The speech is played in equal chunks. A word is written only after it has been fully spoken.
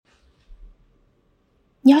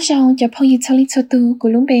nhớ rằng cho phong yêu lý cho tu của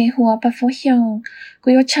lũ bè hùa bà phố hiong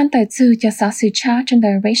của yêu chăn tài tư cho xã sự cha trong the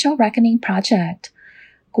Racial Reckoning Project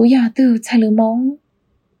của yêu tu thay lưu mong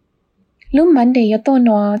lúc mình để yêu tôi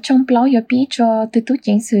nó trong blog yêu bí cho từ tú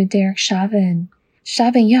chính sự Derek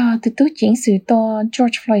Chauvin yêu từ tú chính sự to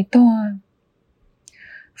George Floyd to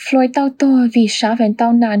Floyd tao to vì Chauvin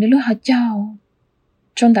tao nà nữ lúc họ cháu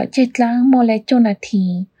trong đó chết láng mò lại cho nà thì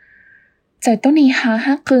tại tôi này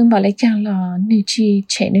hạ cương bảo lại chàng lò nữ chi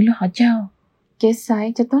trẻ nữ lúc họ cháu kế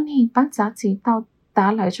sai cho tôi này bán giá trị tao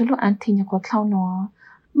đã lại cho lúc ăn thì nhà của thao nó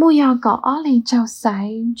mua yêu có ó lên cháu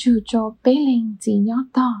sai dù cho bé lên gì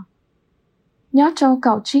nhớ cho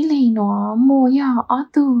cậu trí lên nó mua yêu ó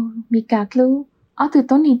tu mi cát lưu ó tu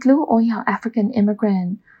tôi này lưu ôi yêu African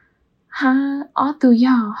immigrant ha ó tu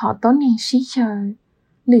yêu họ tôi này xí chơi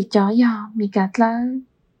lựa chó yêu mi cát lưu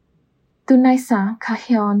từ nay sáng khá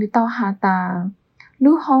hiểu nữ tao hạ tà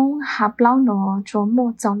lúc hông hạp lâu nó cho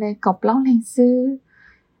một dòng lệ cọc lâu lên sư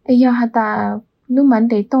yêu hạ tà lúc mình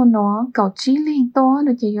để tôi nó cậu trí lên tôi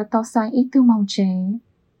được chỉ tao sang ít tư mong chế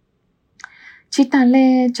chỉ ta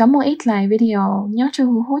lệ cho một ít lại video nhớ cho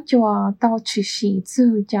hỗ trợ tao chỉ sĩ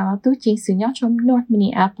từ cho tôi chính sự nhớ cho North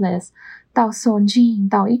Minneapolis tao son jean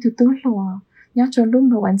tao ít tư lùa nhớ cho lúc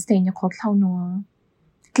mà Wednesday nhớ khót lâu nó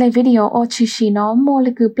cái video ở chỉ sĩ nó mua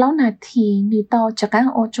lại cứ bao nát thì nữ tao chắc ăn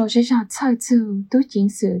ở cho dễ dàng chơi từ tôi chính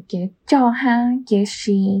sự cái cho ha cái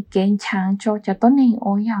sĩ cái chàng cho tôi này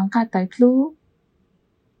ở yang cả tới lúc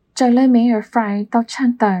trời lên Mayor Fry tao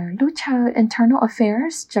chăn tờ lúc chơi Internal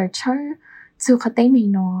Affairs trời chơi dù khá tế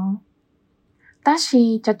mình nó ta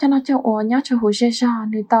chỉ cho nó cho ô nhớ cho hồ dễ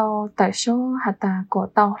dàng nữ tao tại số hạt ta của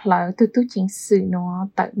tao lỡ từ tôi chính sự nó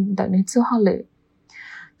tại nữ số họ lựa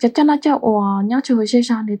cho nó cho ô nhớ cho hồ dễ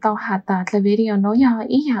dàng nữ tao hạt ta là video nói ya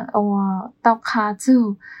ý dạng ô tao khá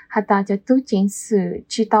dù hạt ta cho tôi chính sự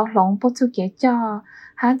chỉ tao lòng bố chú kế cho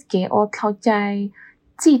hát kế ô thao chạy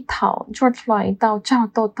chỉ thảo George Floyd tao cho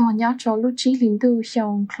tô nhớ cho lúc trí linh tư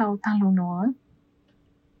xong khâu tăng lâu nó